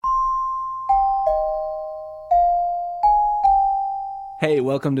Hey,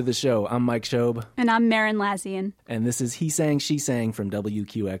 welcome to the show. I'm Mike Schob. And I'm Maren Lazian. And this is He Sang, She Sang from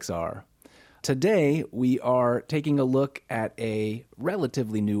WQXR. Today, we are taking a look at a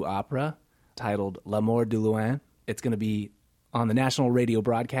relatively new opera titled L'Amour de Loin. It's going to be on the national radio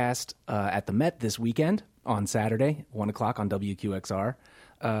broadcast at the Met this weekend on Saturday, 1 o'clock on WQXR.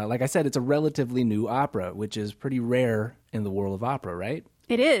 Like I said, it's a relatively new opera, which is pretty rare in the world of opera, right?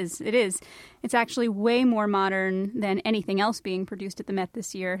 It is. It's actually way more modern than anything else being produced at the Met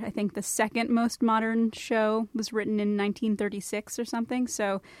this year. I think the second most modern show was written in 1936 or something.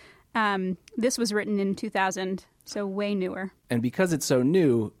 So this was written in 2000, so way newer. And because it's so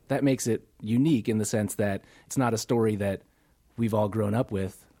new, that makes it unique in the sense that it's not a story that we've all grown up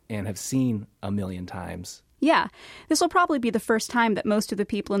with and have seen a million times. Yeah, this will probably be the first time that most of the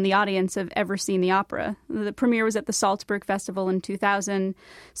people in the audience have ever seen the opera. The premiere was at the Salzburg Festival in 2000,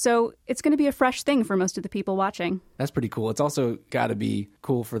 so it's going to be a fresh thing for most of the people watching. That's pretty cool. It's also got to be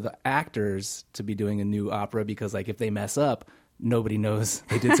cool for the actors to be doing a new opera because, like, if they mess up, nobody knows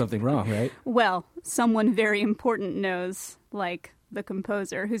they did something wrong, right? Well, someone very important knows, like the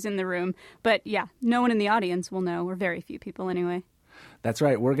composer who's in the room. But yeah, no one in the audience will know, or very few people anyway. That's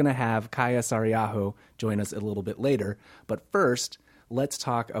right. We're going to have Kaija Saariaho join us a little bit later. But first, let's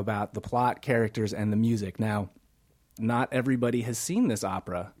talk about the plot, characters, and the music. Now, not everybody has seen this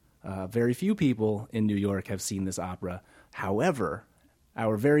opera. Very few people in New York have seen this opera. However,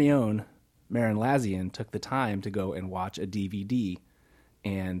 our very own Maren Lazian took the time to go and watch a DVD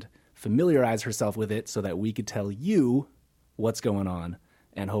and familiarize herself with it so that we could tell you what's going on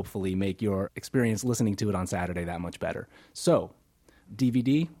and hopefully make your experience listening to it on Saturday that much better. So,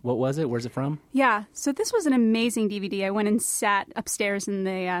 DVD, what was it? Where's it from? Yeah, so this was an amazing DVD. I went and sat upstairs in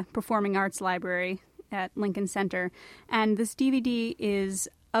the Performing Arts Library at Lincoln Center. And this DVD is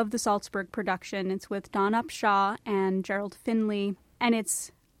of the Salzburg production. It's with Dawn Upshaw and Gerald Finley. And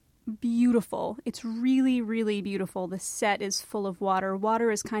it's beautiful. It's really, really beautiful. The set is full of water.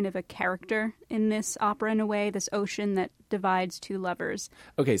 Water is kind of a character in this opera in a way, this ocean that divides two lovers.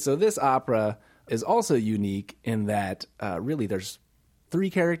 Okay, so this opera is also unique in that really there's 3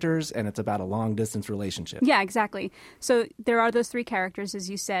 characters, and it's about a long-distance relationship. Yeah, exactly. So there are those 3 characters, as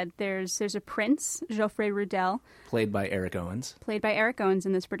you said. There's a prince, Geoffrey Rudel. Played by Eric Owens. Played by Eric Owens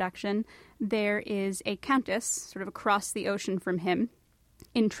in this production. There is a countess, sort of across the ocean from him,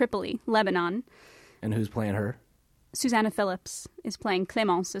 in Tripoli, Lebanon. And who's playing her? Susanna Phillips is playing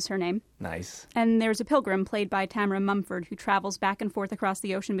Clémence, is her name. Nice. And there's a pilgrim played by Tamara Mumford who travels back and forth across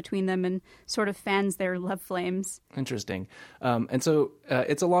the ocean between them and sort of fans their love flames. Interesting. And so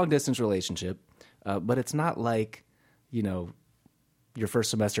it's a long-distance relationship, but it's not like, you know, your first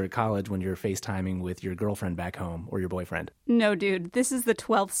semester at college when you're FaceTiming with your girlfriend back home or your boyfriend. No, dude. This is the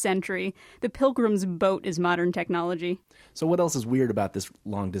 12th century. The pilgrim's boat is modern technology. So what else is weird about this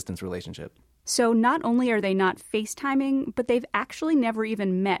long-distance relationship? So not only are they not FaceTiming, but they've actually never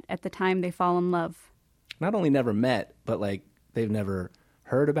even met at the time they fall in love. Not only never met, but like they've never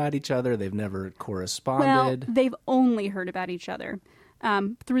heard about each other, they've never corresponded. Well, they've only heard about each other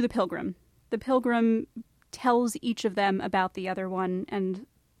through the pilgrim. The pilgrim tells each of them about the other one and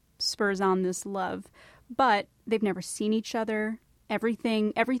spurs on this love. But they've never seen each other.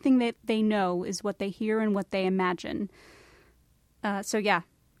 Everything that they know is what they hear and what they imagine. So yeah,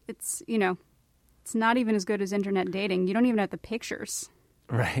 it's, you know, it's not even as good as internet dating. You don't even have the pictures.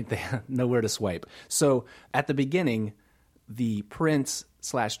 Right. They have nowhere to swipe. So at the beginning, the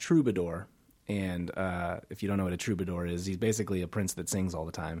prince/troubadour, and if you don't know what a troubadour is, he's basically a prince that sings all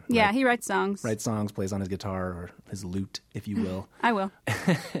the time. Right? Yeah, he writes songs. Writes songs, plays on his guitar or his lute, if you will. I will.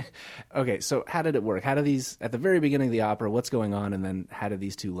 Okay, so how did it work? How do these, at the very beginning of the opera, what's going on, and then how do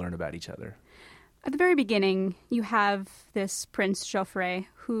these two learn about each other? At the very beginning, you have this Prince Geoffrey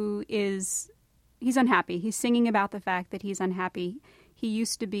who he's unhappy. He's singing about the fact that he's unhappy. He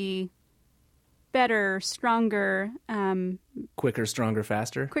used to be better, stronger. Quicker, stronger,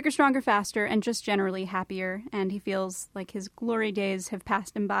 faster? Quicker, stronger, faster, and just generally happier. And he feels like his glory days have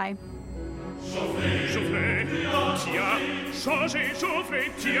passed him by. Geoffrey, Geoffrey, tu as changé, Geoffrey,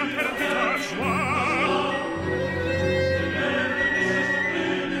 tu as perdu ta joie.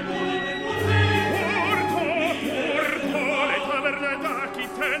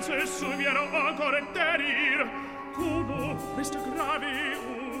 Se souviennent encore derrière tout reste gravé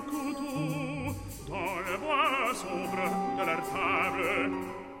au couteau dans le bois sombre de leur table.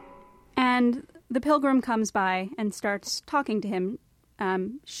 And the pilgrim comes by and starts talking to him.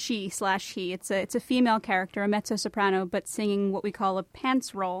 She/he. It's a female character, a mezzo-soprano, but singing what we call a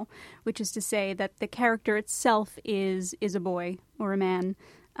pants roll, which is to say that the character itself is a boy or a man,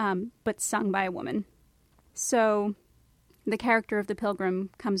 but sung by a woman. So the character of the pilgrim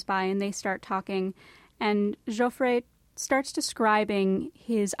comes by and they start talking, and Geoffrey starts describing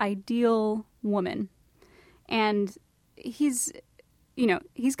his ideal woman. And he's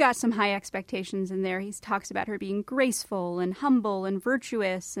got some high expectations in there. He talks about her being graceful and humble and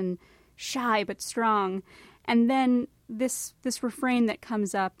virtuous and shy but strong. And then this refrain that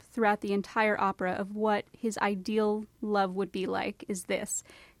comes up throughout the entire opera of what his ideal love would be like is this.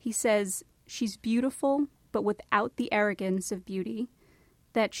 He says, she's beautiful, but without the arrogance of beauty,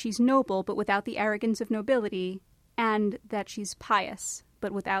 that she's noble, but without the arrogance of nobility, and that she's pious,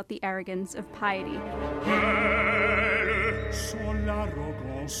 but without the arrogance of piety. Belle sans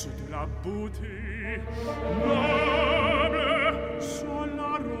l'arrogance de la beauté, noble sans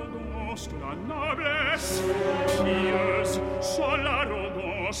l'arrogance de la noblesse, pieuse sans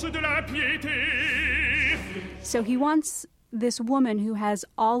l'arrogance de la piété. So he wants this woman who has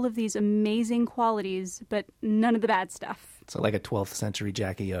all of these amazing qualities, but none of the bad stuff. So like a 12th century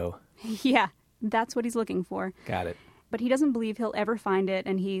Jackie O. Yeah, that's what he's looking for. Got it. But he doesn't believe he'll ever find it,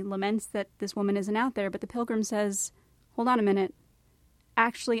 and he laments that this woman isn't out there. But the pilgrim says, hold on a minute.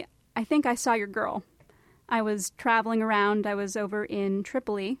 Actually, I think I saw your girl. I was traveling around. I was over in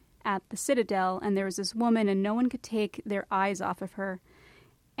Tripoli at the Citadel, and there was this woman, and no one could take their eyes off of her.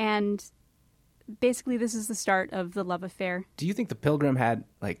 And basically, this is the start of the love affair. Do you think the pilgrim had,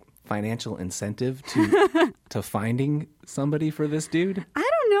 like, financial incentive to to finding somebody for this dude? I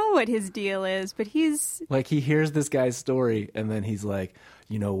don't know what his deal is, but he's... Like, he hears this guy's story, and then he's like,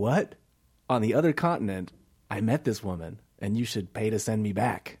 you know what? On the other continent, I met this woman, and you should pay to send me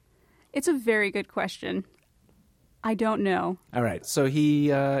back. It's a very good question. I don't know. All right, so he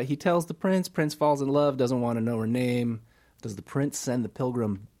tells the prince. Prince falls in love, doesn't want to know her name. Does the prince send the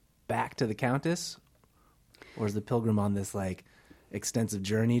pilgrim back to the countess? Or is the pilgrim on this, like, extensive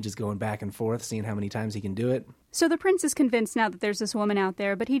journey, just going back and forth, seeing how many times he can do it? So the prince is convinced now that there's this woman out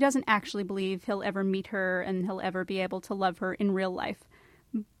there, but he doesn't actually believe he'll ever meet her and he'll ever be able to love her in real life.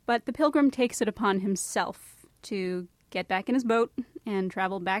 But the pilgrim takes it upon himself to get back in his boat and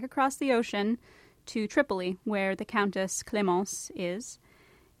travel back across the ocean to Tripoli, where the Countess Clémence is,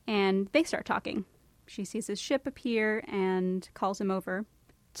 and they start talking. She sees his ship appear and calls him over.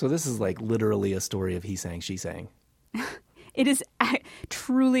 So this is like literally a story of he sang, she sang. It is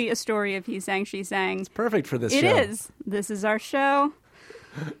truly a story of he sang, she sang. It's perfect for this show. It is. This is our show.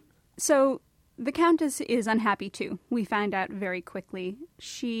 So the Countess is unhappy too. We find out very quickly.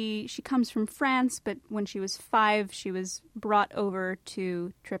 She comes from France, but when she was 5, she was brought over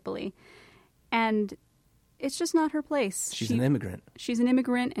to Tripoli. And it's just not her place. She's an immigrant. She's an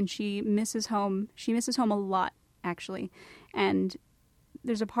immigrant, and she misses home. She misses home a lot, actually. And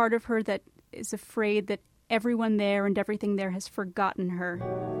there's a part of her that is afraid that everyone there and everything there has forgotten her.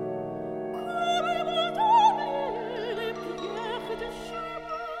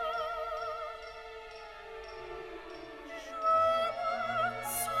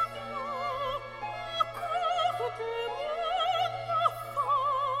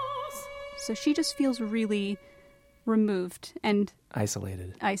 So she just feels really removed and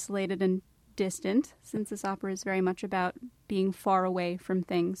isolated and distant, since this opera is very much about being far away from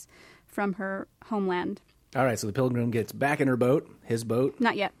things, from her homeland. All right, so the pilgrim gets back in her boat, his boat.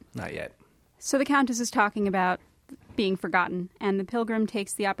 Not yet. Not yet. So the Countess is talking about being forgotten, and the pilgrim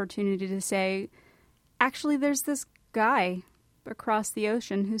takes the opportunity to say, actually, there's this guy across the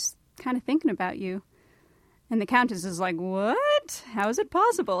ocean who's kind of thinking about you. And the Countess is like, what? How is it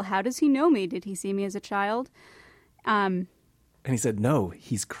possible? How does he know me? Did he see me as a child? And he said, no,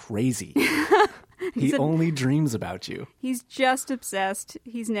 he's crazy. He only dreams about you. He's just obsessed.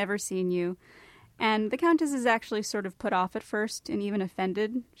 He's never seen you. And the Countess is actually sort of put off at first and even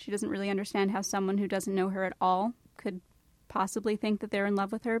offended. She doesn't really understand how someone who doesn't know her at all could possibly think that they're in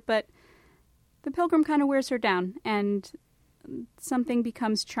love with her. But the pilgrim kind of wears her down, and something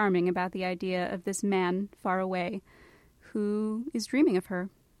becomes charming about the idea of this man far away who is dreaming of her.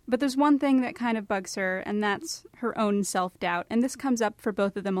 But there's one thing that kind of bugs her, and that's her own self-doubt. And this comes up for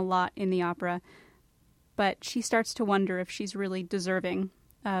both of them a lot in the opera. But she starts to wonder if she's really deserving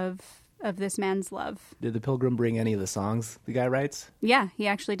of this man's love. Did the pilgrim bring any of the songs the guy writes? Yeah, he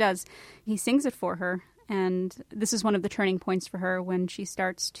actually does. He sings it for her, and this is one of the turning points for her when she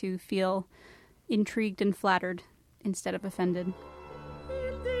starts to feel intrigued and flattered instead of offended.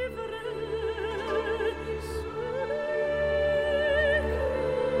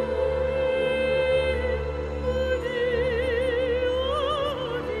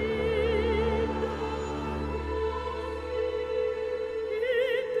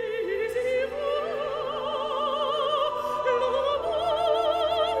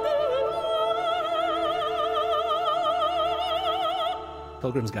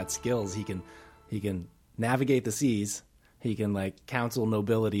 Pilgrim's got skills. He can navigate the seas. He can like counsel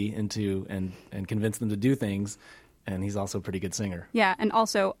nobility into and convince them to do things. And he's also a pretty good singer. Yeah, and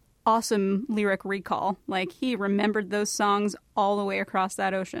also awesome lyric recall. Like, he remembered those songs all the way across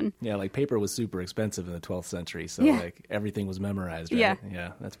that ocean. Yeah, like paper was super expensive in the 12th century, so Yeah. like everything was memorized, right?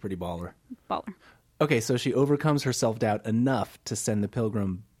 Yeah. That's pretty baller. Baller. Okay, so she overcomes her self-doubt enough to send the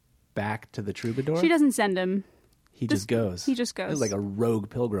pilgrim back to the troubadour? She doesn't send him. He just goes. He just goes. It's like a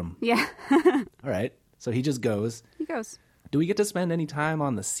rogue pilgrim. Yeah, All right, so he just goes. he goes. Do we get to spend any time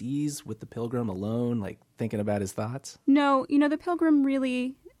on the seas with the pilgrim alone, like thinking about his thoughts? No, the pilgrim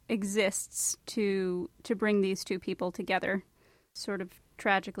really exists to bring these two people together, sort of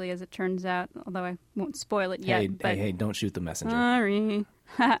tragically as it turns out, although I won't spoil it yet. Hey, don't shoot the messenger. Sorry.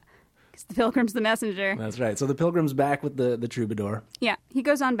 Because the pilgrim's the messenger. That's right. So the pilgrim's back with the troubadour. Yeah, he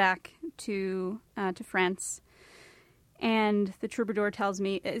goes on back to France, and the troubadour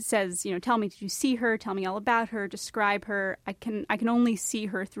says, tell me, did you see her? Tell me all about her. Describe her. I can only see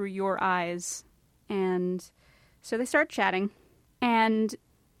her through your eyes. And so they start chatting, and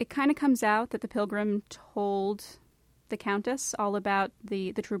it kind of comes out that the pilgrim told the Countess all about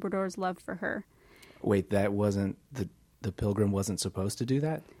the troubadour's love for her. Wait, that wasn't the pilgrim wasn't supposed to do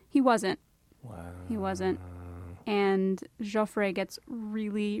that? He wasn't. Wow. He wasn't. And Geoffrey gets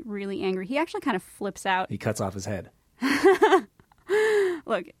really, really angry. He actually kind of flips out. He cuts off his head.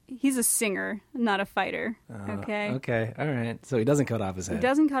 Look, he's a singer, not a fighter. Okay? Okay, all right. So he doesn't cut off his head. He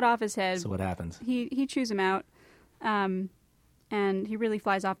doesn't cut off his head. So what happens? He chews him out, and he really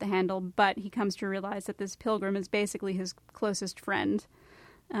flies off the handle, but he comes to realize that this pilgrim is basically his closest friend.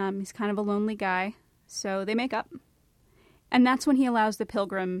 He's kind of a lonely guy, so they make up. And that's when he allows the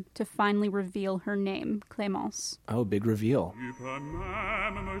pilgrim to finally reveal her name, Clémence. Oh, big reveal. Tu peux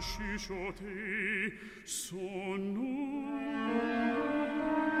même me chuchoter son nom.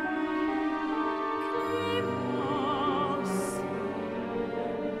 Clémence,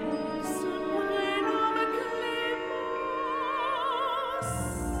 ce prénom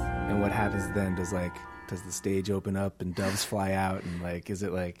Clémence. And what happens then? Does the stage open up and doves fly out and is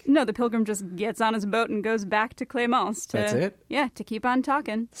it like No, the pilgrim just gets on his boat and goes back to Clémence. That's it? Yeah, to keep on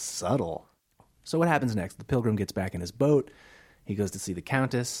talking. subtle? So what happens next? The pilgrim gets back in his boat. He goes to see the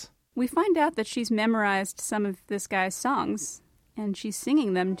Countess. We find out that she's memorized some of this guy's songs, and she's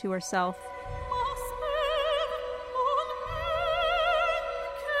singing them to herself.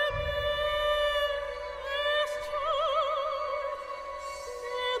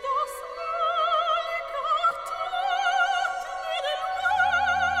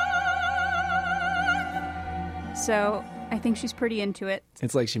 So I think she's pretty into it.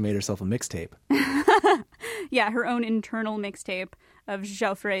 It's like she made herself a mixtape. Yeah, her own internal mixtape of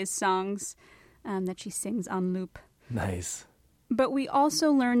Geoffrey's songs that she sings on loop. Nice. But we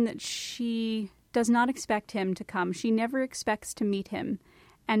also learn that she does not expect him to come. She never expects to meet him.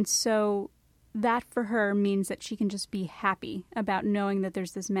 And so that for her means that she can just be happy about knowing that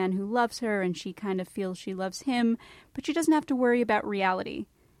there's this man who loves her and she kind of feels she loves him, but she doesn't have to worry about reality.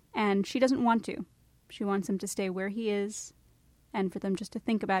 And she doesn't want to. She wants him to stay where he is and for them just to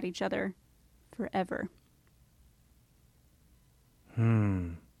think about each other forever.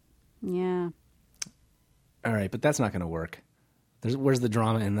 Yeah. All right, but that's not going to work. Where's the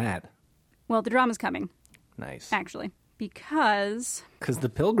drama in that? Well, the drama's coming, Nice. actually, because Because the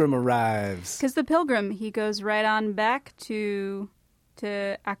pilgrim arrives. the pilgrim, he goes right on back to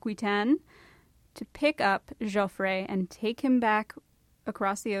Aquitaine to pick up Geoffrey and take him back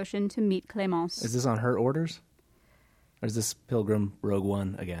across the ocean to meet Clémence. Is this on her orders? Or is this Pilgrim Rogue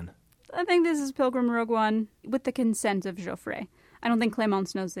One again? I think this is Pilgrim Rogue One with the consent of Geoffrey. I don't think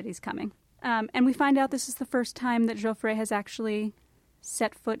Clémence knows that he's coming. And we find out this is the first time that Geoffrey has actually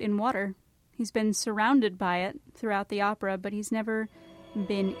set foot in water. He's been surrounded by it throughout the opera, but he's never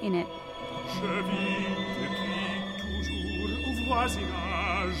been in it. Je vis depuis toujours au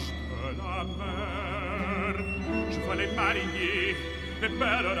voisinage de la mer. Je vois les mariniers, les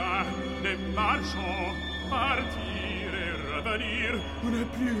pèlerins, les marchands partir et revenir ou ne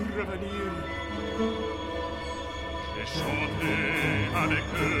plus revenir. J'ai chanté avec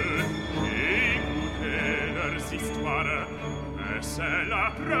eux, j'ai écouté leurs histoires, mais c'est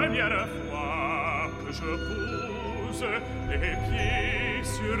la première fois que je pose les pieds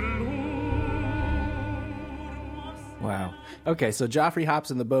sur l'eau. Wow. Okay, so Joffrey hops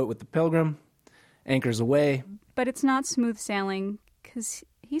in the boat with the pilgrim, anchors away. But it's not smooth sailing because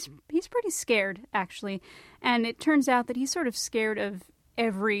he's pretty scared, actually. And it turns out that he's sort of scared of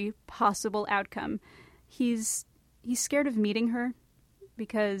every possible outcome. He's scared of meeting her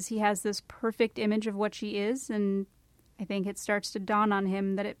because he has this perfect image of what she is, and I think it starts to dawn on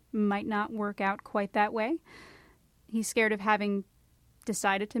him that it might not work out quite that way. He's scared of having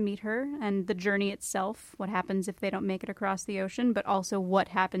decided to meet her and the journey itself, what happens if they don't make it across the ocean, but also what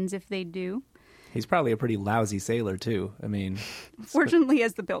happens if they do. He's probably a pretty lousy sailor, too. I mean... Fortunately, he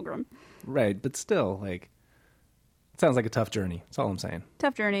has the Pilgrim. Right, but still, like... It sounds like a tough journey. That's all I'm saying.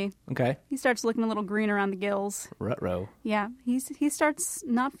 Tough journey. Okay. He starts looking a little green around the gills. Ruh-roh. Yeah, he starts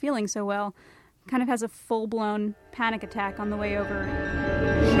not feeling so well. Kind of has a full-blown panic attack on the way over.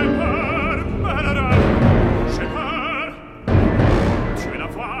 Shepard, malade, Shepard, tu es la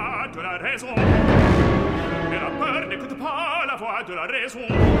voix de la raison, mais la peur n'écoute pas la voix de la raison.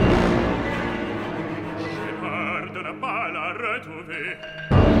 J'ai peur de ne pas la retrouver,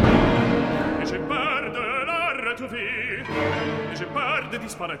 et j'ai peur de la retrouver, et j'ai peur de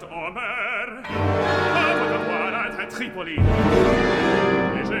disparaître en mer, avant de voir à Tripoli,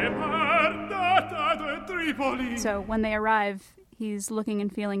 et j'ai peur de Tripoli. So when they arrive, he's looking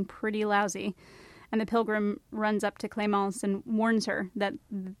and feeling pretty lousy. And the Pilgrim runs up to Clémence and warns her that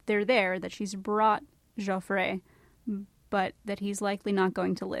they're there, that she's brought Geoffrey, but that he's likely not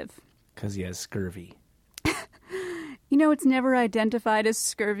going to live. Because he has scurvy. You know, it's never identified as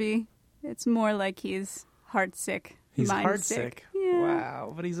scurvy. It's more like he's heartsick. He's mind heartsick. sick. Yeah.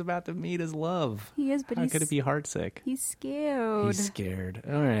 Wow, but he's about to meet his love. He is, but How could it be heartsick? He's scared. He's scared.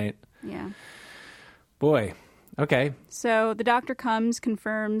 All right. Yeah. Boy. Okay. So the doctor comes,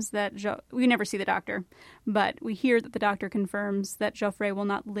 confirms that we never see the doctor, but we hear that the doctor confirms that Geoffrey will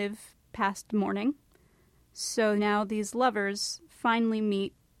not live past morning. So now these lovers finally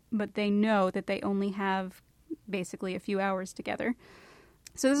meet, but they know that they only have basically a few hours together.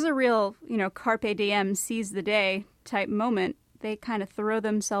 So this is a real, carpe diem, seize the day type moment. They kind of throw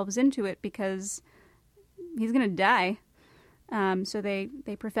themselves into it because he's going to die. So they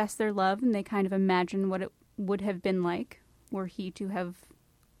profess their love and they kind of imagine what it would have been like were he to have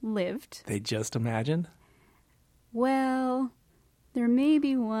lived. They just imagined? Well, there may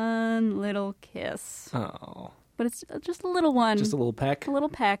be one little kiss. Oh. But it's just a little one. Just a little peck? A little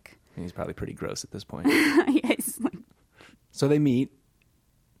peck. He's probably pretty gross at this point. Yes. So they meet.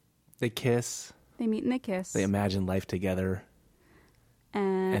 They kiss. They meet and they kiss. They imagine life together.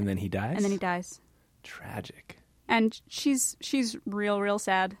 And then he dies? And then he dies. Tragic. And she's real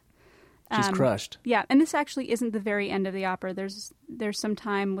sad. She's crushed. Yeah, and this actually isn't the very end of the opera. There's some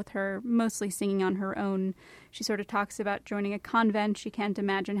time with her mostly singing on her own. She sort of talks about joining a convent. She can't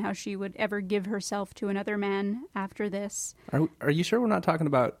imagine how she would ever give herself to another man after this. Are you sure we're not talking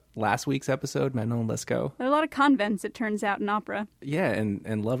about last week's episode, Manon Lescaut? There are a lot of convents, it turns out, in opera. Yeah,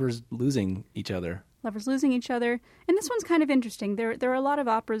 and lovers losing each other. Lovers losing each other. And this one's kind of interesting. There are a lot of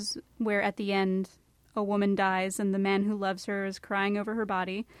operas where at the end a woman dies and the man who loves her is crying over her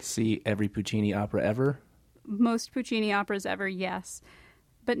body. See every Puccini opera ever? Most Puccini operas ever, yes.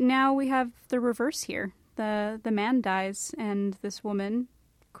 But now we have the reverse here. The man dies and this woman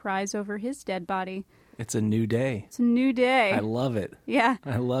cries over his dead body. It's a new day. It's a new day. I love it. Yeah.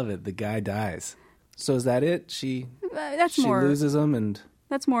 I love it. The guy dies. So is that it? She loses him and...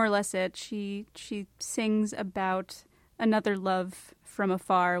 That's more or less it. She sings about another love from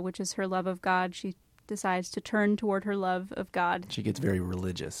afar, which is her love of God. She decides to turn toward her love of God. She gets very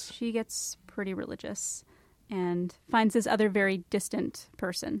religious. She gets pretty religious and finds this other very distant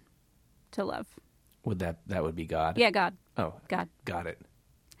person to love. That would be God? Yeah, God. Oh. God. Got it.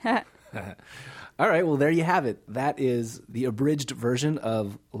 All right, well, there you have it. That is the abridged version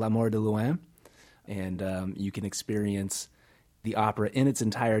of L'Amour de Loin, and you can experience the opera in its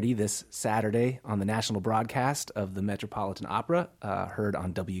entirety this Saturday on the national broadcast of the Metropolitan Opera, heard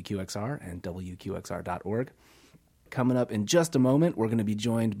on WQXR and WQXR.org. Coming up in just a moment, we're going to be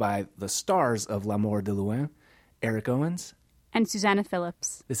joined by the stars of L'Amour de Loin, Eric Owens. And Susanna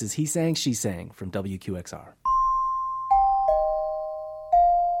Phillips. This is He Sang, She Sang from WQXR.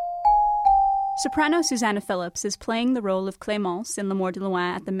 Soprano Susanna Phillips is playing the role of Clémence in L'Amour de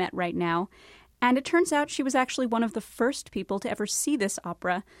Loin at the Met right now. And it turns out she was actually one of the first people to ever see this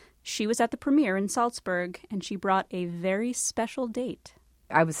opera. She was at the premiere in Salzburg, and she brought a very special date.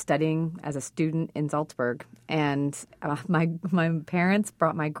 I was studying as a student in Salzburg, and my parents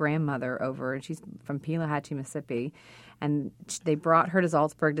brought my grandmother over, and she's from Pelahatchie, Mississippi, and they brought her to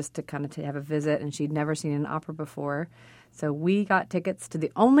Salzburg just to kind of have a visit, and she'd never seen an opera before. So we got tickets to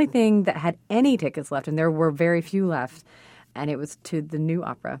the only thing that had any tickets left, and there were very few left. And it was to the new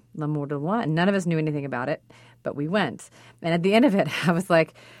opera, L'Amour de Loin. None of us knew anything about it, but we went. And at the end of it, I was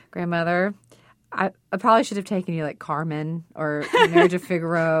like, Grandmother, I probably should have taken you like Carmen or Marriage of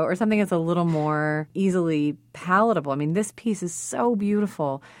Figaro or something that's a little more easily palatable. I mean, this piece is so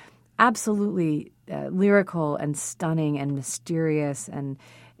beautiful. absolutely lyrical and stunning and mysterious, and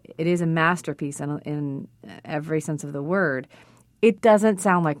it is a masterpiece in every sense of the word. It doesn't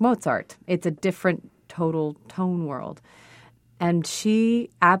sound like Mozart. It's a different total tone world. And she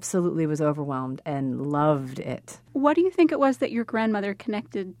absolutely was overwhelmed and loved it. What do you think it was that your grandmother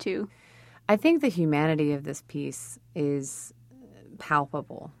connected to? I think the humanity of this piece is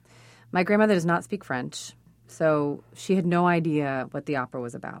palpable. My grandmother does not speak French, so she had no idea what the opera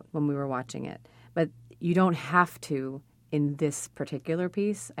was about when we were watching it. But you don't have to in this particular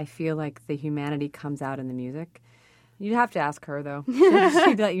piece. I feel like the humanity comes out in the music. You'd have to ask her, though.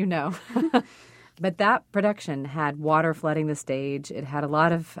 She'd let you know. But that production had water flooding the stage. It had a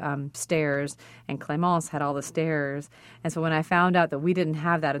lot of stairs, and Clémence had all the stairs. And so when I found out that we didn't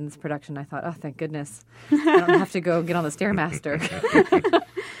have that in this production, I thought, oh, thank goodness. I don't have to go get on the Stairmaster.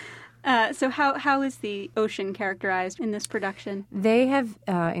 So how is the ocean characterized in this production? They have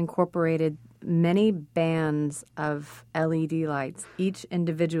incorporated many bands of LED lights, each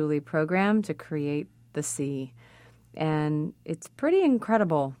individually programmed to create the sea. And it's pretty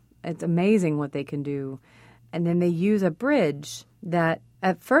incredible. It's amazing what they can do. And then they use a bridge that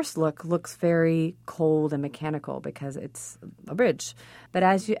at first look looks very cold and mechanical because it's a bridge. But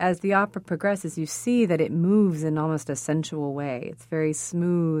as the opera progresses, you see that it moves in almost a sensual way. It's very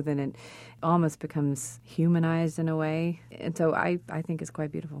smooth and it almost becomes humanized in a way. And so I think it's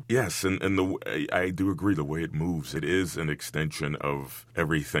quite beautiful. Yes, and I do agree the way it moves. It is an extension of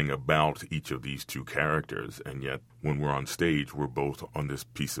everything about each of these two characters. And yet when we're on stage, we're both on this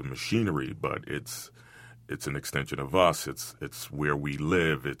piece of machinery, but it's an extension of us. It's where we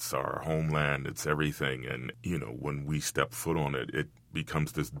live. It's our homeland. It's everything. And, when we step foot on it, it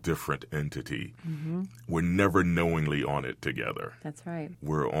becomes this different entity. Mm-hmm. We're never knowingly on it together. That's right.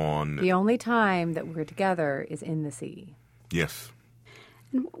 We're on... The only time that we're together is in the sea. Yes.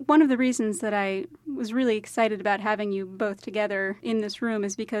 And one of the reasons that I was really excited about having you both together in this room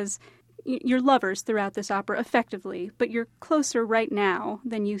is because you're lovers throughout this opera, effectively, but you're closer right now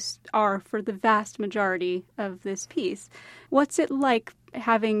than you are for the vast majority of this piece. What's it like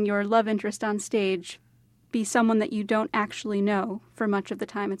having your love interest on stage be someone that you don't actually know for much of the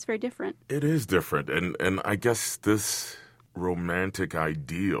time? It's very different. It is different, and I guess this romantic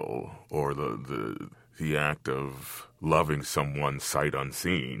ideal, or the act of loving someone sight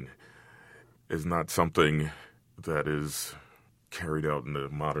unseen, is not something that is carried out in the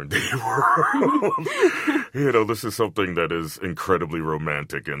modern day world. This is something that is incredibly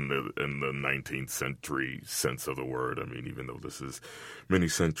romantic in the 19th century sense of the word. I mean, even though this is many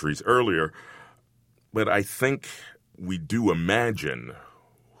centuries earlier. But I think we do imagine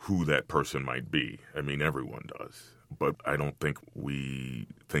who that person might be. I mean, everyone does. But I don't think we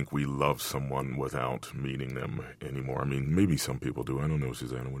love someone without meeting them anymore. I mean, maybe some people do. I don't know,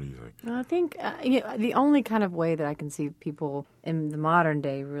 Susanna. What do you think? I think the only kind of way that I can see people in the modern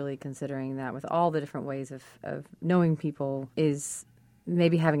day really considering that with all the different ways of knowing people is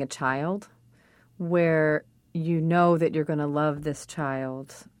maybe having a child where you know that you're going to love this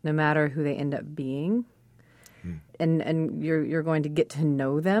child no matter who they end up being. And you're going to get to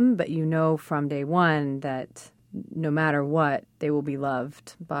know them, but you know from day one that no matter what, they will be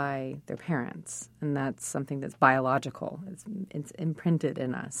loved by their parents. And that's something that's biological. It's imprinted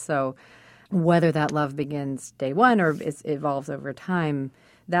in us. So whether that love begins day one or it evolves over time,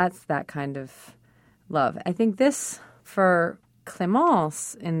 that's that kind of love. I think this, for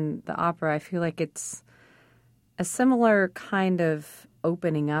Clémence in the opera, I feel like it's a similar kind of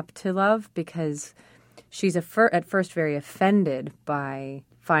opening up to love because she's at first very offended by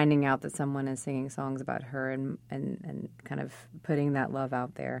finding out that someone is singing songs about her and kind of putting that love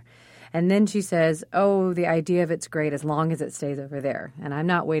out there. And then she says, oh, the idea of it's great as long as it stays over there. And I'm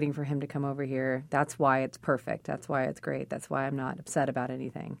not waiting for him to come over here. That's why it's perfect. That's why it's great. That's why I'm not upset about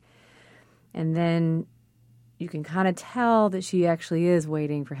anything. And then you can kind of tell that she actually is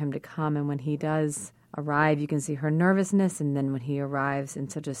waiting for him to come. And when he does arrive, you can see her nervousness. And then when he arrives in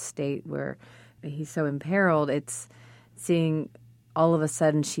such a state where he's so imperiled, it's seeing all of a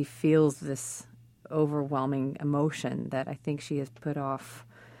sudden she feels this overwhelming emotion that I think she has put off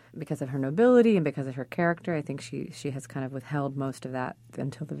because of her nobility and because of her character. I think she has kind of withheld most of that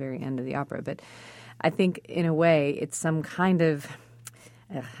until the very end of the opera. But I think in a way it's some kind of,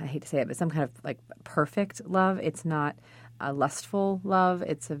 I hate to say it, but some kind of like perfect love. It's not a lustful love.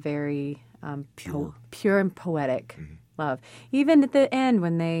 It's a very pure and poetic love. Even at the end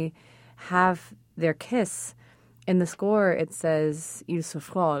when they have their kiss, in the score, it says "ils se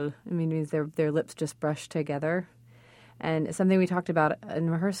frôlent." I mean, it means their lips just brush together, and it's something we talked about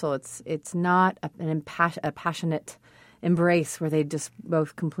in rehearsal. It's not a passionate embrace where they just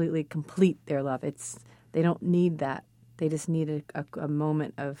both completely complete their love. They don't need that. They just need a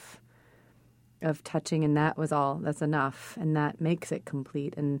moment of touching, and that was all. That's enough, and that makes it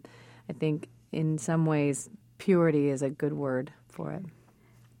complete. And I think in some ways purity is a good word for it.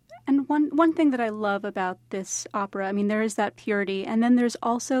 And one thing that I love about this opera, I mean, there is that purity, and then there's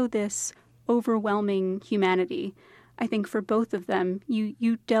also this overwhelming humanity. I think for both of them,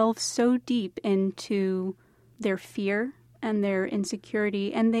 you delve so deep into their fear and their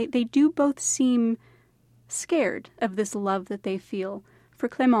insecurity, and they do both seem scared of this love that they feel. For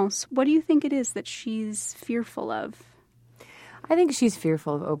Clémence, what do you think it is that she's fearful of? I think she's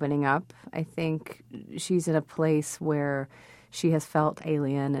fearful of opening up. I think she's in a place where she has felt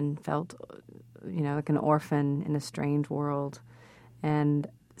alien and felt, like an orphan in a strange world. And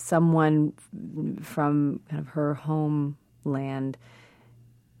someone from kind of her homeland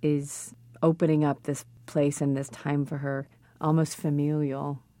is opening up this place and this time for her, almost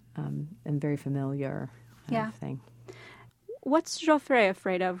familial and very familiar kind of thing. What's Geoffrey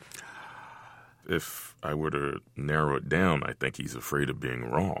afraid of? If I were to narrow it down, I think he's afraid of being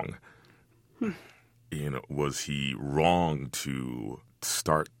wrong. Was he wrong to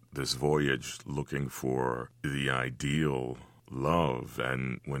start this voyage looking for the ideal love?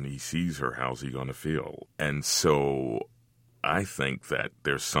 And when he sees her, how's he going to feel? And so I think that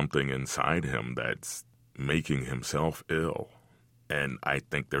there's something inside him that's making himself ill. And I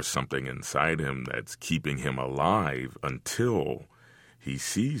think there's something inside him that's keeping him alive until he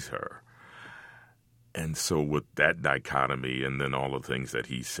sees her. And so with that dichotomy and then all the things that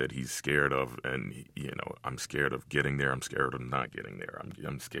he said he's scared of, and, I'm scared of getting there, I'm scared of not getting there,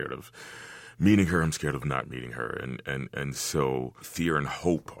 I'm scared of meeting her, I'm scared of not meeting her. And so fear and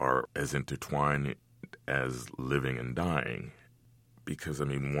hope are as intertwined as living and dying. Because,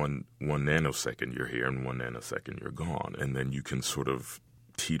 one nanosecond you're here and one nanosecond you're gone. And then you can sort of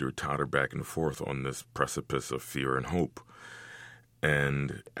teeter-totter back and forth on this precipice of fear and hope.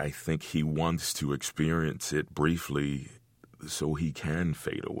 And I think he wants to experience it briefly so he can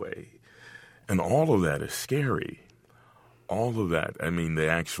fade away. And all of that is scary. All of that. The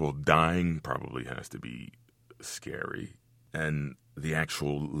actual dying probably has to be scary. And the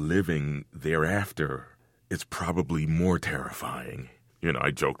actual living thereafter, it's probably more terrifying.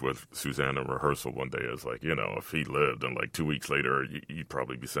 I joked with Suzanne in rehearsal one day. It's like, if he lived and 2 weeks later, you'd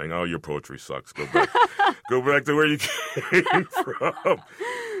probably be saying, "Oh, your poetry sucks. Go back, go back to where you came from."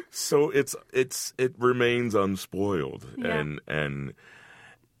 So it remains unspoiled, and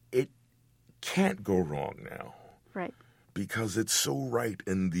it can't go wrong now, right? Because it's so right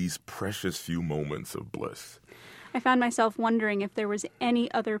in these precious few moments of bliss. I found myself wondering if there was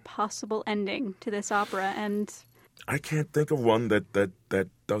any other possible ending to this opera, and I can't think of one that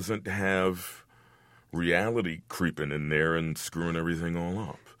doesn't have reality creeping in there and screwing everything all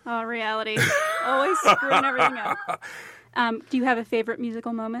up. Oh, reality. Always screwing everything up. Do you have a favorite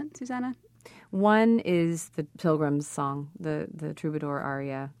musical moment, Susanna? One is the Pilgrim's song, the troubadour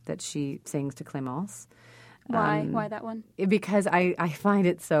aria that she sings to Clémence. Why? Why that one? Because I find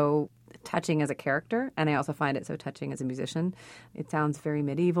it so touching as a character, and I also find it so touching as a musician. It sounds very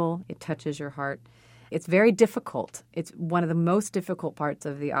medieval. It touches your heart. It's very difficult. It's one of the most difficult parts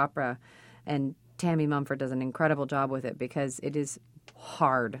of the opera, and Tammy Mumford does an incredible job with it because it is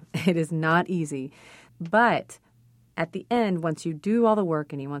hard. It is not easy. But at the end, once you do all the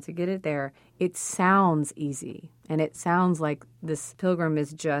work and once you get it there, it sounds easy. And it sounds like this pilgrim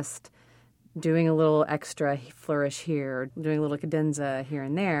is just doing a little extra flourish here, doing a little cadenza here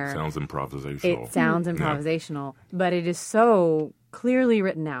and there. Sounds improvisational. It sounds improvisational, but it is so clearly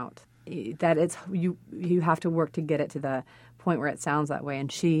written out that it's you have to work to get it to the point where it sounds that way,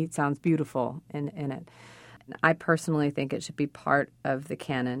 and she sounds beautiful in it. I personally think it should be part of the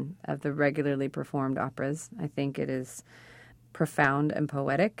canon of the regularly performed operas. I think it is profound and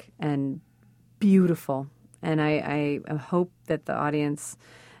poetic and beautiful, and I hope that the audience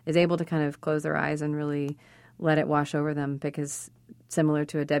is able to kind of close their eyes and really let it wash over them, because similar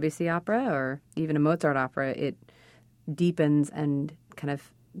to a Debussy opera or even a Mozart opera, it deepens and kind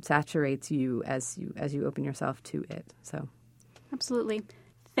of saturates you as you open yourself to it. So, absolutely.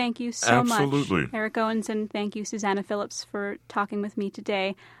 Thank you so much, Eric Owens, and thank you, Susanna Phillips, for talking with me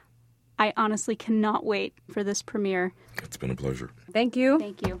today. I honestly cannot wait for this premiere. It's been a pleasure. Thank you.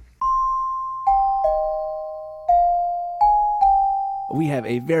 Thank you. We have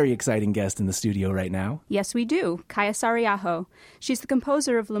a very exciting guest in the studio right now. Yes, we do. Kaija Saariaho. She's the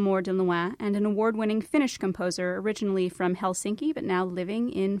composer of L'Amour de Loin and an award-winning Finnish composer originally from Helsinki but now living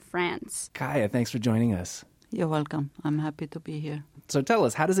in France. Kaija, thanks for joining us. You're welcome. I'm happy to be here. So tell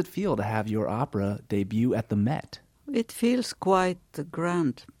us, how does it feel to have your opera debut at the Met? It feels quite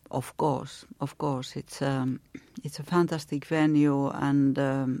grand, of course. Of course, it's a fantastic venue, and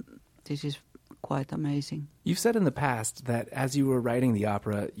this is quite amazing. You've said in the past that as you were writing the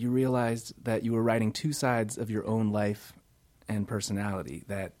opera, you realized that you were writing two sides of your own life and personality,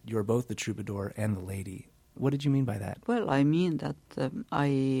 that you're both the troubadour and the lady. What did you mean by that? Well, I mean that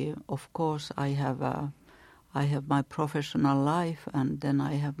I have my professional life, and then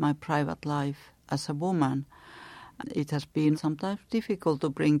I have my private life as a woman. It has been sometimes difficult to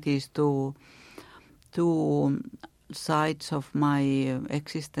bring these two sides of my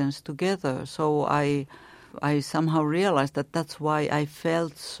existence together. So I somehow realized that that's why I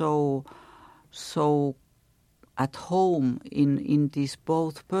felt so at home in these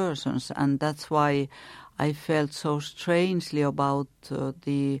both persons, and that's why I felt so strangely about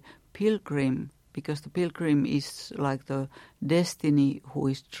the pilgrim, because the pilgrim is like the destiny who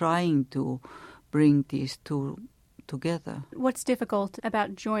is trying to bring these two together. What's difficult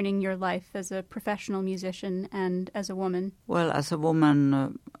about joining your life as a professional musician and as a woman? Well, as a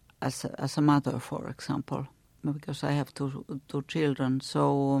woman, as a mother, for example, because I have two children,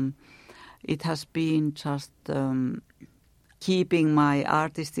 so it has been just keeping my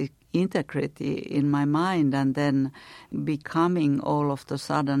artistic integrity in my mind, and then becoming all of the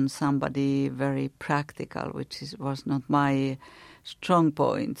sudden somebody very practical, which was not my strong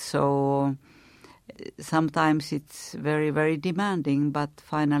point. So sometimes it's very, very demanding, but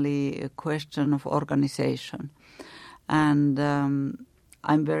finally a question of organization. And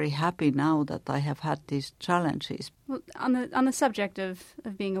I'm very happy now that I have had these challenges. Well, on the subject of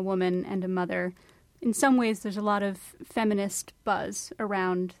being a woman and a mother, in some ways there's a lot of feminist buzz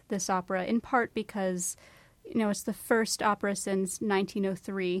around this opera, in part because, it's the first opera since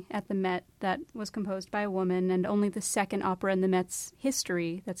 1903 at the Met that was composed by a woman, and only the second opera in the Met's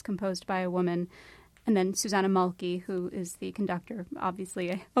history that's composed by a woman. And then Susanna Malki, who is the conductor,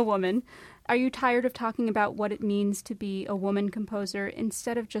 obviously a woman. Are you tired of talking about what it means to be a woman composer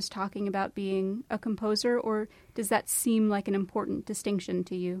instead of just talking about being a composer, or does that seem like an important distinction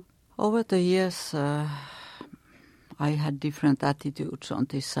to you? Over the years, I had different attitudes on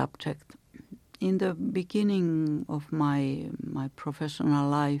this subject. In the beginning of my professional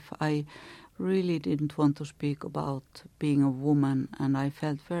life, I really didn't want to speak about being a woman, and I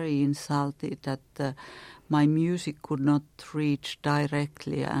felt very insulted that my music could not reach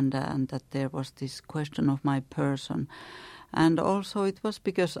directly, and that there was this question of my person. And also it was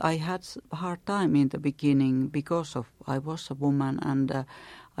because I had a hard time in the beginning because of I was a woman, and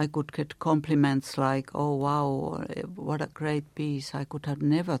I could get compliments like, "Oh wow, what a great piece. I could have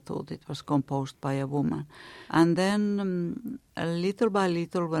never thought it was composed by a woman." And then little by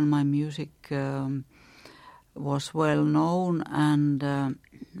little, when my music was well known and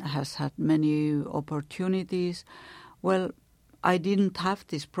has had many opportunities, well, I didn't have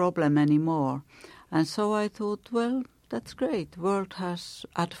this problem anymore. And so I thought, well, that's great. The world has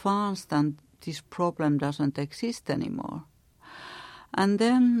advanced and this problem doesn't exist anymore. And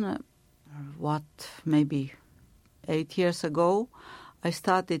then, maybe 8 years ago, I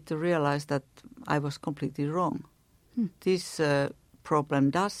started to realize that I was completely wrong. This problem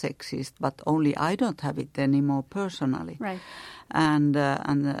does exist, but only I don't have it anymore personally. Right. And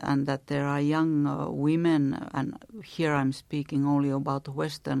that there are young women, and here I'm speaking only about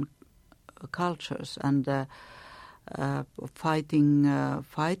Western cultures, and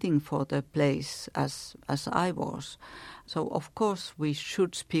fighting for their place as I was. So of course we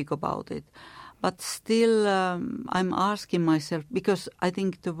should speak about it, but still I'm asking myself, because I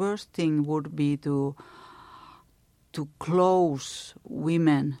think the worst thing would be to close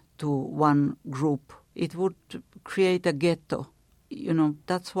women to one group. It would create a ghetto.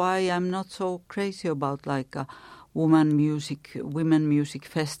 That's why I'm not so crazy about women music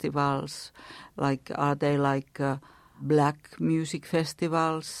festivals. Are they black music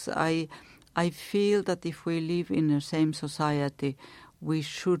festivals? I feel that if we live in the same society, we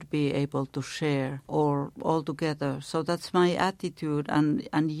should be able to share all together. So that's my attitude.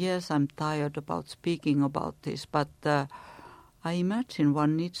 And yes, I'm tired about speaking about this, but I imagine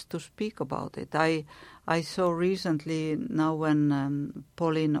one needs to speak about it. I saw recently, now when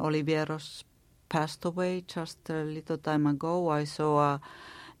Pauline Oliveros passed away just a little time ago, I saw a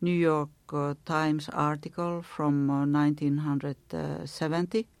New York Times article from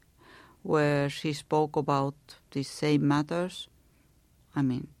 1970 where she spoke about these same matters. I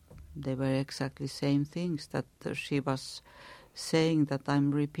mean, they were exactly same things that she was saying that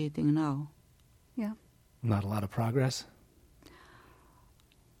I'm repeating now. Yeah. Not a lot of progress?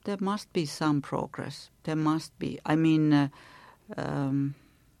 There must be some progress. There must be. I mean,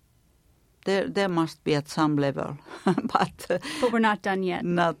 there must be at some level, but we're not done yet.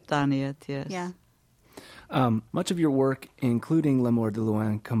 Not done yet, yes. Yeah. Much of your work, including L'Amour de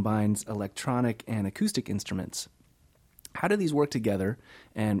Loin, combines electronic and acoustic instruments. How do these work together,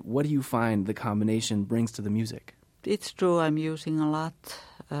 and what do you find the combination brings to the music? It's true, I'm using a lot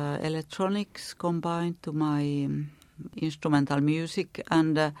electronics combined to my instrumental music,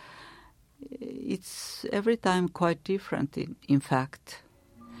 and it's every time quite different, in fact.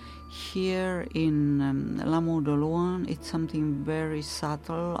 Here in L'Amour de Loin, it's something very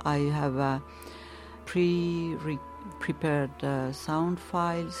subtle. I have prepared sound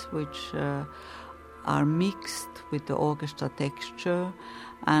files which are mixed with the orchestra texture,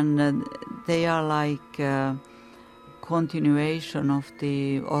 and they are like continuation of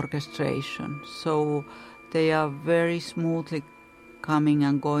the orchestration. So they are very smoothly coming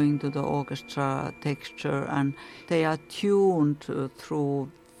and going to the orchestra texture, and they are tuned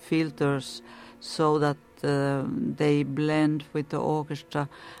through filters so that they blend with the orchestra.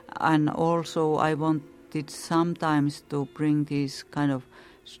 And also I wanted sometimes to bring these kind of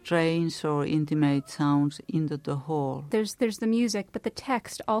strange or intimate sounds into the hall. There's the music, but the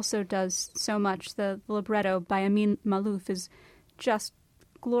text also does so much. The libretto by Amin Maalouf is just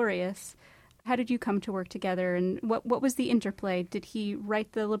glorious. How did you come to work together, and what was the interplay? Did he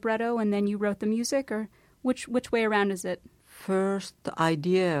write the libretto and then you wrote the music, or which way around is it? First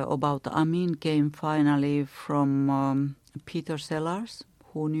idea about Amin came finally from Peter Sellars,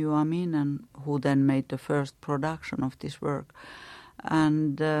 who knew Amin and who then made the first production of this work.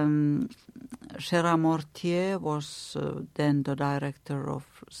 And Gérard Mortier was then the director of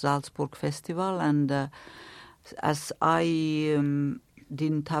Salzburg Festival, and as I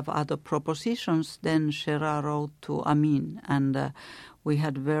didn't have other propositions, then Gérard wrote to Amin, and we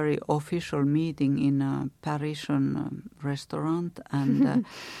had very official meeting in a Parisian restaurant, and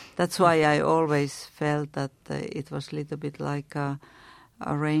that's why I always felt that it was a little bit like a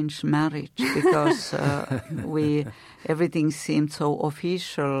arranged marriage, because everything seemed so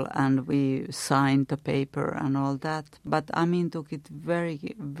official, and we signed the paper and all that. But Amin took it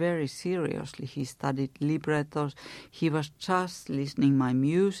very, very seriously. He studied librettos. He was just listening my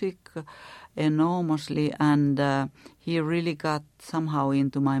music enormously, and he really got somehow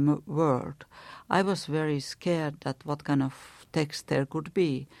into my world. I was very scared that what kind of text there could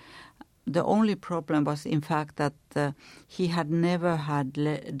be. The only problem was, in fact, that he had never had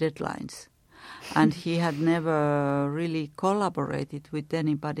deadlines, and he had never really collaborated with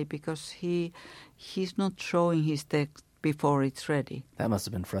anybody, because he's not showing his text before it's ready. That must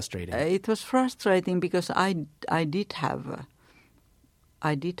have been frustrating. It was frustrating because I did have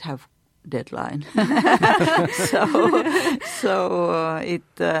deadline.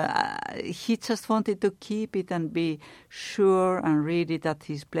 He just wanted to keep it and be sure and read it at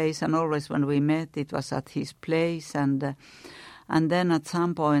his place. And always when we met, it was at his place. And then at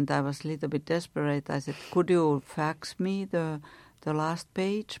some point I was a little bit desperate. I said, could you fax me the last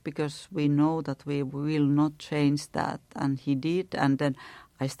page? Because we know that we will not change that. And he did. And then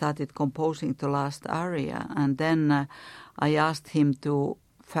I started composing the last aria. And then I asked him to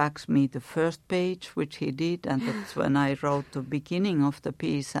fax me the first page, which he did, and that's when I wrote the beginning of the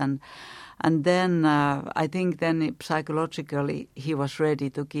piece. And then I think then psychologically he was ready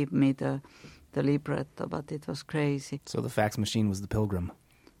to give me the libretto, but it was crazy. So the fax machine was the pilgrim.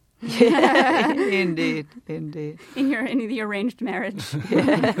 Yeah, indeed. In the arranged marriage.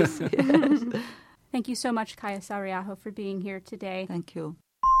 Yes. Thank you so much, Kaija Saariaho, for being here today. Thank you.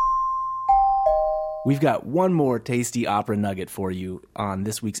 We've got one more tasty opera nugget for you on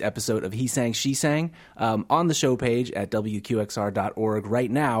this week's episode of He Sang, She Sang. On the show page at WQXR.org right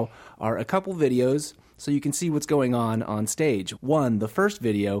now are a couple videos so you can see what's going on stage. The first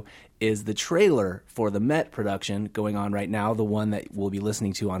video is the trailer for the Met production going on right now, the one that we'll be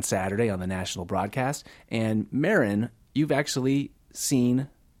listening to on Saturday on the national broadcast. And Maren, you've actually seen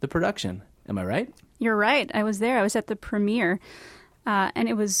the production. Am I right? You're right. I was there. I was at the premiere, and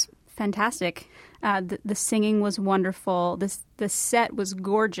it was fantastic. The singing was wonderful. The set was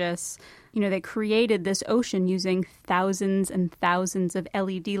gorgeous. You know, they created this ocean using thousands and thousands of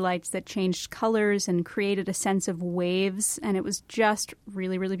LED lights that changed colors and created a sense of waves. And it was just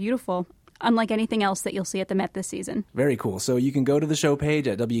really, really beautiful, unlike anything else that you'll see at the Met this season. Very cool. So you can go to the show page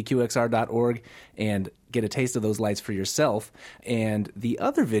at WQXR.org and get a taste of those lights for yourself. And the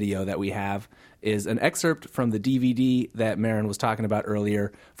other video that we have is an excerpt from the DVD that Maren was talking about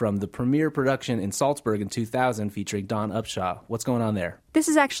earlier from the premiere production in Salzburg in 2000 featuring Dawn Upshaw. What's going on there? This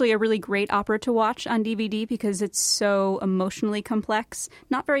is actually a really great opera to watch on DVD because it's so emotionally complex,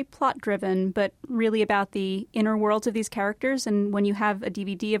 not very plot-driven, but really about the inner worlds of these characters. And when you have a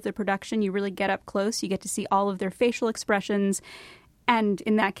DVD of the production, you really get up close. You get to see all of their facial expressions. And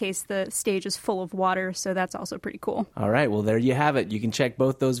in that case, the stage is full of water, so that's also pretty cool. All right, well, there you have it. You can check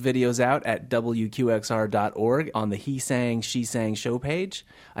both those videos out at WQXR.org on the He Sang, She Sang show page.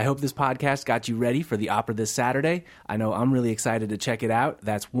 I hope this podcast got you ready for the opera this Saturday. I know I'm really excited to check it out.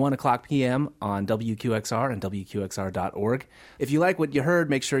 That's 1 o'clock p.m. on WQXR and WQXR.org. If you like what you heard,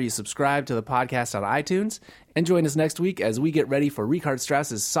 make sure you subscribe to the podcast on iTunes. And join us next week as we get ready for Richard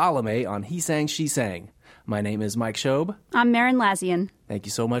Strauss's Salome on He Sang, She Sang. My name is Mike Schob. I'm Maren Lazian. Thank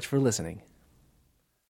you so much for listening.